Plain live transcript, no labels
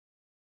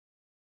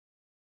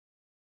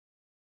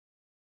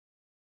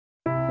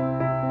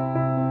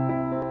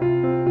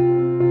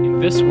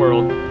this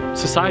world,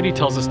 society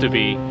tells us to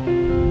be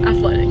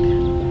athletic,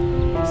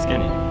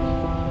 skinny,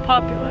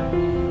 popular,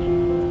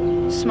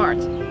 smart,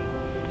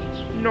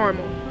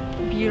 normal,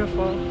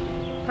 beautiful,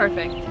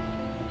 perfect.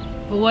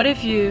 But what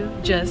if you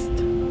just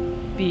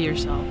be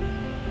yourself?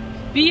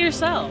 Be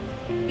yourself.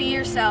 Be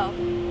yourself.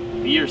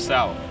 Be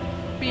yourself.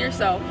 Be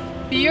yourself.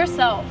 Be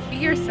yourself. be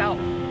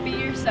yourself, Be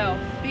yourself.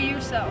 be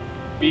yourself.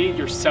 be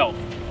yourself.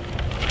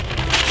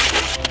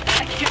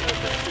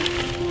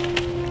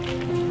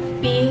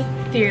 Be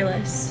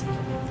fearless.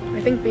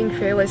 I think being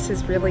fearless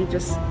is really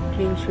just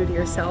being true to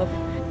yourself.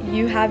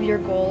 You have your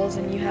goals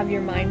and you have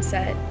your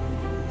mindset,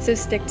 so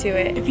stick to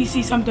it. If you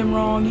see something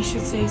wrong, you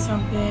should say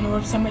something, or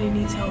if somebody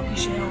needs help, you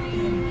should help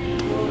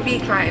them. Be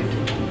kind.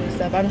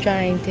 I'm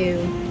trying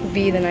to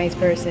be the nice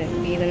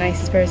person, be the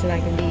nicest person I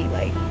can be.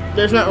 Like,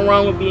 there's nothing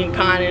wrong with being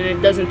kind, and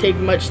it doesn't take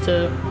much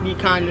to be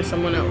kind to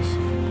someone else.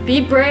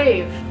 Be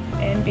brave.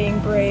 And being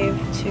brave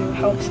to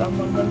help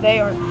someone when they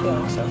aren't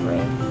feeling so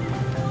brave.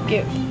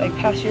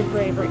 Pass your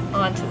bravery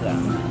on to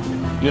them.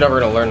 You're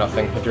never going to learn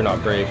nothing if you're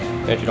not brave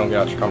and if you don't get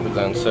out your comfort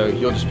zone, so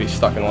you'll just be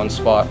stuck in one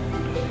spot.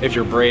 If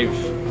you're brave,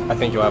 I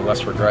think you'll have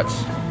less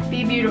regrets.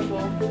 Be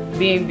beautiful.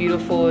 Being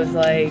beautiful is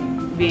like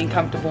being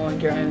comfortable in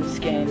your own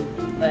skin.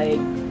 Like,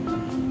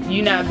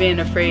 you not being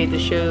afraid to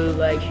show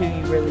like who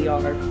you really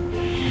are.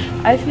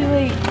 I feel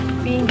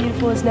like being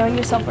beautiful is knowing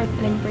your self-worth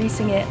and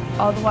embracing it,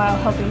 all the while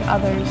helping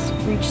others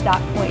reach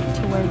that point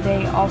to where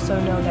they also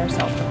know their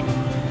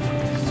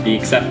self-worth. Be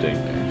accepting.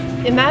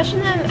 Imagine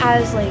them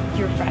as like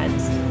your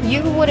friends.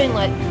 You wouldn't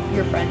let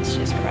your friends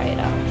just cry it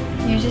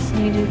out. You just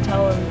need to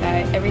tell them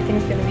that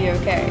everything's gonna be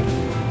okay.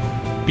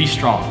 Be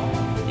strong.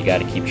 You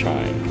gotta keep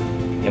trying.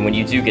 And when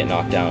you do get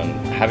knocked down,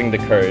 having the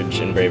courage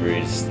and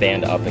bravery to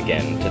stand up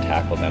again to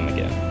tackle them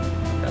again.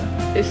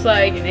 It's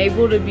like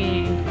able to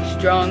be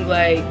strong,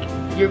 like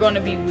you're gonna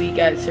be weak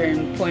at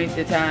certain points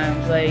of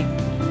times, like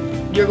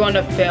you're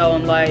gonna fail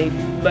in life,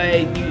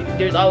 but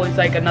there's always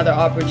like another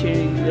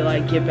opportunity to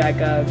like get back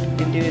up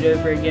and do it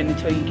over again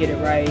until you get it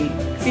right.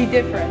 Be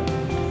different.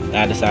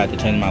 I decided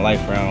to turn my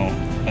life around,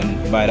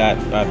 and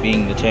by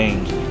being the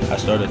change, I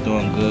started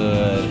doing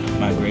good,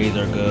 my grades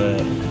are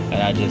good, and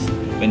I just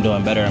been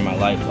doing better in my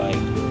life. Like,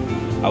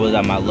 I was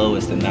at my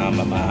lowest and now I'm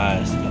at my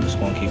highest. I'm just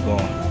gonna keep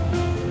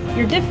going.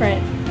 You're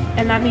different,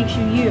 and that makes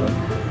you you,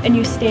 and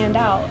you stand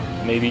out.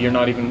 Maybe you're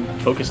not even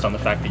focused on the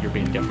fact that you're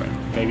being different.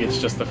 Maybe it's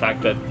just the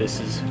fact that this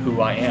is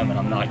who I am and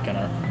I'm not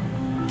gonna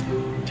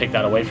take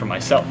that away from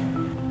myself.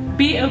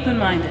 Be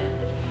open-minded.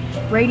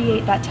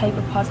 Radiate that type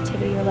of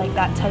positivity or like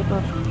that type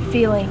of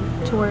feeling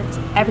towards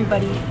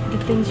everybody, the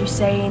things you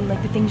say and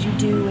like the things you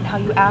do and how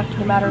you act,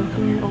 no matter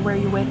who or where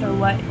you're with or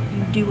what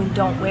you do and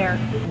don't wear.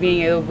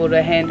 Being able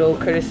to handle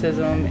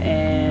criticism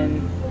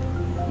and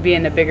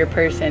being a bigger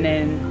person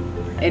in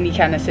any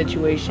kind of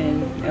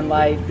situation in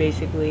life,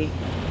 basically.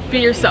 Be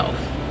yourself.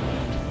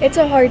 It's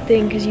a hard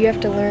thing because you have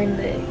to learn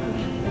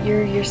that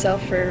you're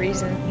yourself for a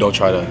reason. Don't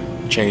try to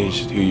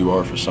change who you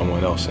are for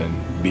someone else, and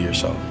be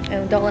yourself.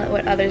 And don't let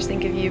what others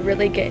think of you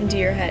really get into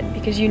your head,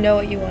 because you know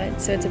what you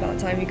want, so it's about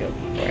time you go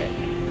for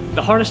it.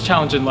 The hardest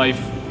challenge in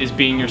life is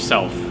being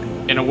yourself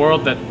in a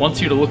world that wants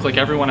you to look like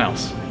everyone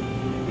else.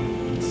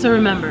 So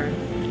remember,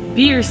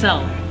 be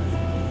yourself,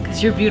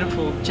 because you're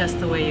beautiful just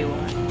the way you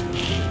are.